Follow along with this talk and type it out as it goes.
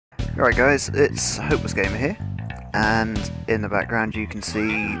Alright guys, it's Hopeless Gamer here, and in the background you can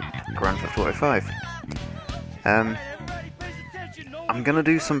see Grand Theft Auto 5. I'm gonna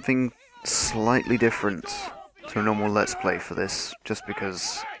do something slightly different to a normal Let's Play for this, just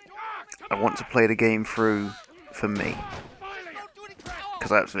because I want to play the game through for me.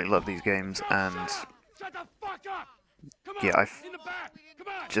 Because I absolutely love these games, and yeah,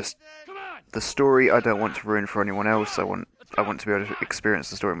 the story I don't want to ruin for anyone else. I want to be able to experience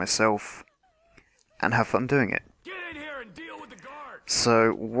the story myself and have fun doing it.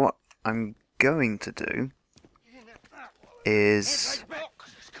 So what I'm going to do is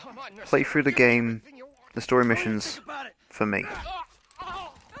play through the game, the story missions for me.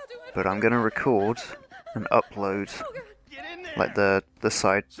 But I'm going to record and upload like the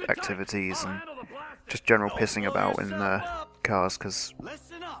side activities and just general pissing about in the cars, because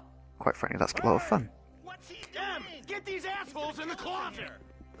quite frankly that's a lot of fun.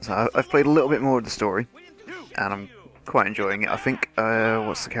 So I've played a little bit more of the story and I'm quite enjoying it. I think,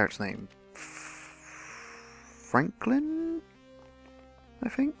 what's the character's name? Franklin? I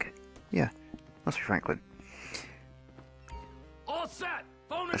think? Yeah, must be Franklin.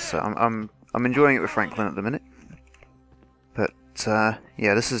 So I'm enjoying it with Franklin at the minute. But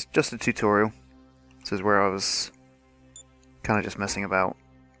yeah, this is just a tutorial. This is where I was kind of just messing about.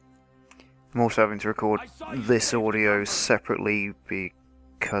 I'm also having to record this audio separately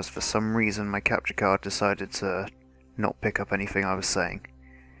because for some reason my capture card decided to not pick up anything I was saying,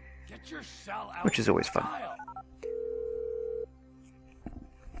 which is always fun.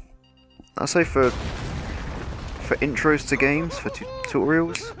 I'll say for intros to games, for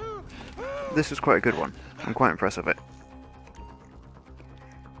tutorials, this was quite a good one. I'm quite impressed with it.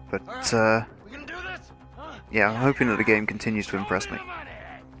 But yeah, I'm hoping that the game continues to impress me.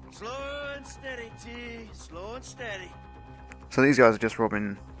 So these guys are just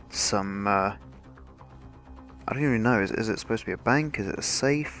robbing some, I don't even know, is it supposed to be a bank? Is it a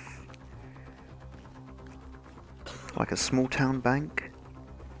safe? Like a small town bank?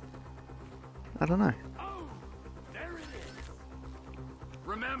 I don't know.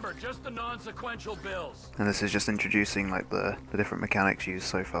 Remember, just the non-sequential bills. And this is just introducing like the different mechanics used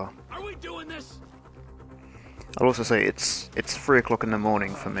so far. Are we doing this? I'll also say it's 3 o'clock in the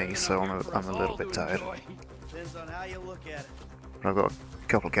morning for me, so I'm a little bit tired. Depends on how you look at it. But I've got a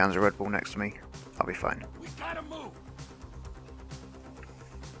couple of cans of Red Bull next to me. I'll be fine. We gotta move.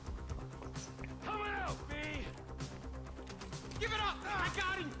 Coming out, B. Give it up. I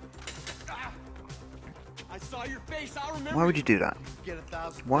got him. I saw your face. I'll remember. Why would you do that? Get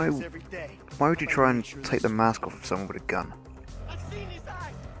 1,000 Why every day. would you try and take the mask off of someone with a gun? I've seen his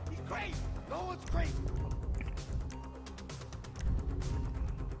eyes. He's crazy. No one's crazy.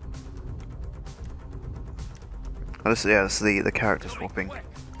 Oh, this is the character swapping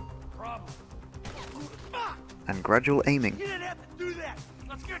and gradual aiming. You didn't have to do that.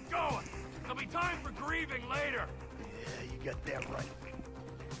 Let's get going. There'll be time for grieving later. Yeah, you got that right.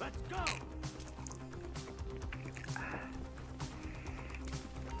 Let's go.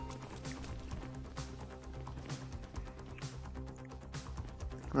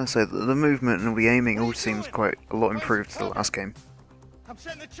 Let's say the movement and the aiming all seems quite a lot improved to the last game. I'm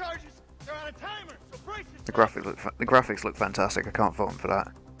setting the charges. They're on a timer, so brace yourself. The graphics look fantastic. I can't fault them for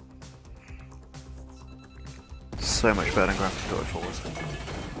that. So much better than Grand Theft Auto 4 was.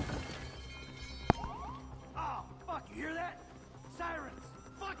 Oh, fuck, you hear that? Sirens.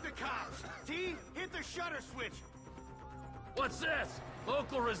 Fuck the cops. T, hit the shutter switch. What's this?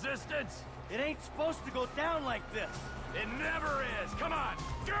 Local resistance? It ain't supposed to go down like this. It never is. Come on,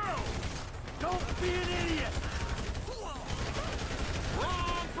 go! Don't be an idiot.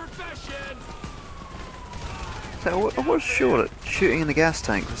 Wrong profession. So I was sure that shooting in the gas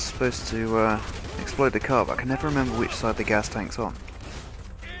tank was supposed to explode the car, but I can never remember which side the gas tank's on.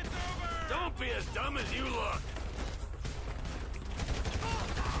 Don't be as dumb as you look.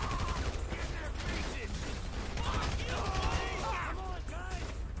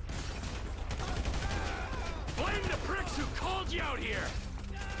 Blame the pricks who called you out here.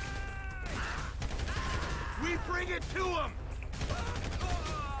 We bring it to him.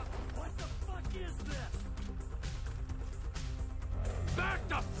 What the fuck is this? Back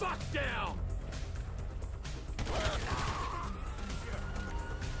the fuck down!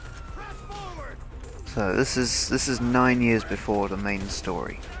 Press forward. So this is 9 years before the main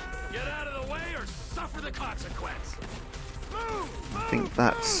story. Get out of the way or suffer the consequence. Move. I think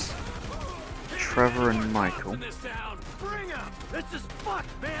that's Trevor and Michael. Bring him. This is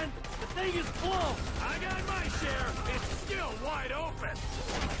fucked, man. The thing is blown. I got my share. It's still wide open.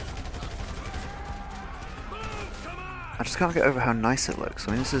 Move, come on! I just can't get over how nice it looks.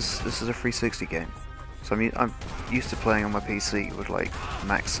 I mean, this is a 360 game, so I'm used to playing on my PC with like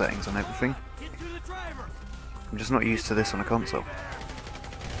max settings and everything. Get to the driver. I'm just not used to this on a console.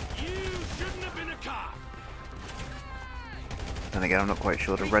 You shouldn't have been a cop. And again, I'm not quite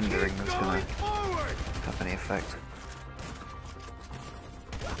sure the rendering is Going gonna forward. have any effect.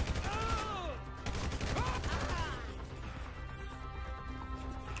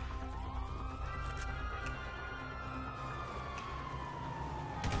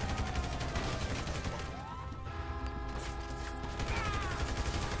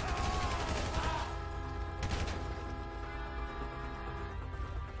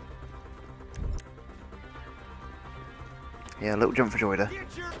 Yeah, a little jump for joy there.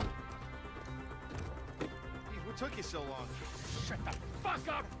 Get your... Hey, what took you so long? Shut the fuck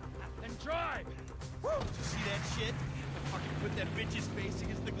up and drive. Woo! Did you see that shit? I fucking put that bitch's face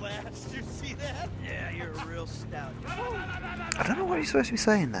against the glass. Did you see that? Yeah, you're a real stout. I don't know what you're supposed to be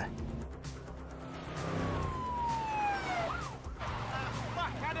saying there.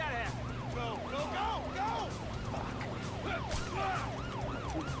 Fuck, how'd that happen? Go, go, go, go!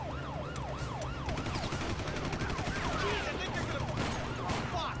 Jeez, I think they're gonna... Oh,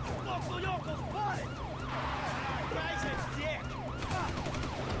 fuck! Loco Yoko's butted! Guy's a dick!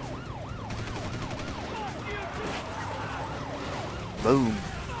 Boom.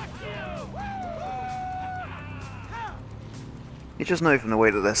 You just know from the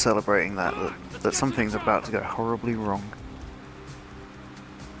way that they're celebrating that something's about to go horribly wrong.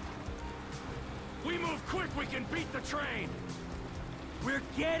 We move quick, we can beat the train. We're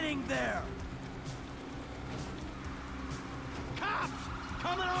getting there! Cops!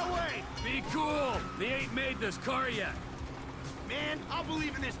 Coming our way! Be cool. They ain't made this car yet. Man, I'll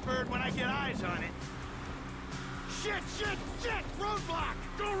believe in this bird when I get eyes on it. Shit, shit, shit! Roadblock!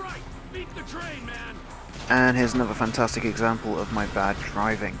 Go right. Beat the train, man. And here's another fantastic example of my bad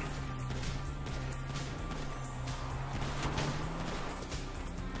driving.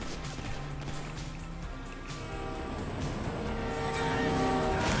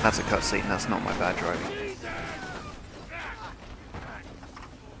 That's a cutscene, that's not my bad driving.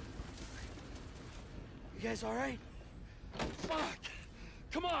 You guys alright? Fuck.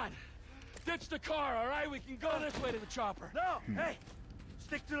 Come on. Ditch the car, all right? We can go this way to the chopper. No! Hey!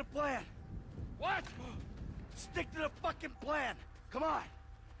 Stick to the plan! What? Stick to the fucking plan! Come on!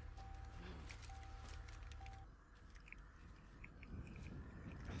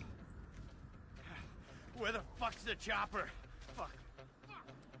 Where the fuck's the chopper? Fuck.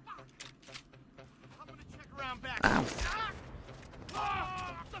 I'm gonna check around back. Ow.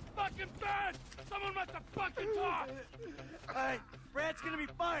 Oh, the fucking bed! Someone must have fucking talk! Alright, Brad's gonna be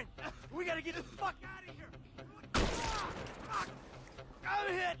fine. We gotta get the fuck out of here. Fuck.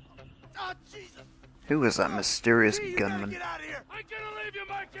 I'm hit. Oh, Jesus. Who was that mysterious You gotta gunman? get out of here. I'm gonna leave you,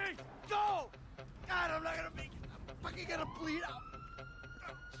 Mikey! Go. God, I'm not gonna make it. I'm fucking gonna bleed out.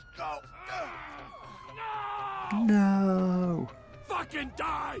 Let's go. No! No! Fucking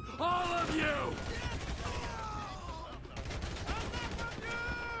die! All of you!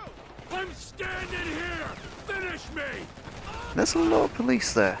 I'm standing here! Finish me! There's a lot of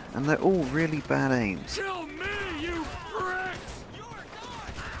police there, and they're all really bad aims. Kill me, you pricks!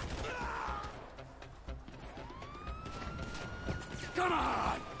 Come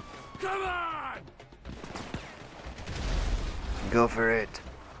on! Come on! Go for it.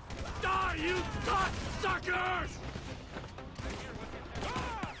 Die, you cocksuckers!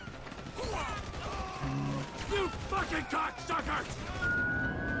 You fucking cocksuckers!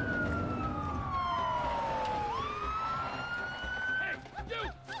 Hey, you,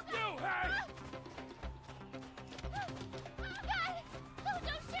 hey!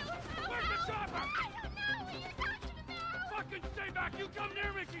 Where's the chopper? Fucking stay back! You come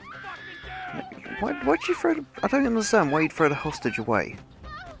near me, she's fucking dead! Why'd you throw the... I don't understand why you'd throw the hostage away.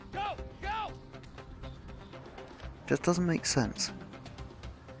 Go! Go! Just doesn't make sense.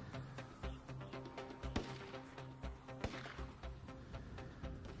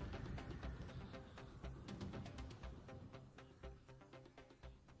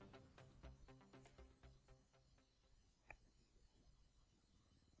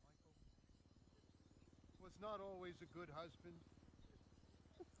 Was not always a good husband.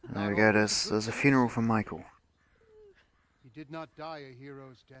 There we go, there's a funeral for Michael. He did not die a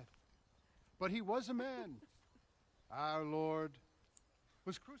hero's death, but he was a man. Our Lord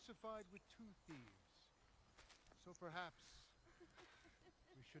was crucified with two thieves. So perhaps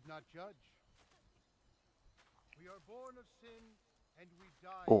we should not judge. We are born of sin and we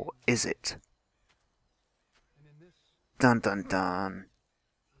die. Or is it? And in this Dun dun dun.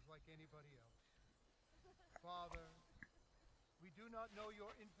 was like anybody else. Father, not know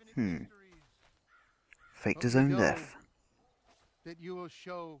your infinite Hmm. mysteries. Faked But his we own know death. that you will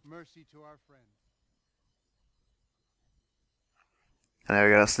show mercy to our friend. And there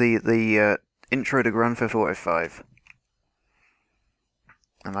we go, that's the intro to Grand Theft Auto 5.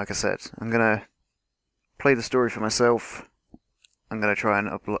 And like I said, I'm gonna play the story for myself. I'm gonna try and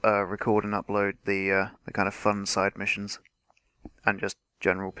record and upload the kind of fun side missions. And just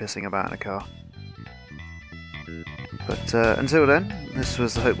general pissing about in a car. But until then, this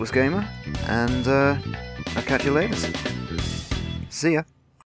was the Hopeless Gamer, and I'll catch you later. See ya!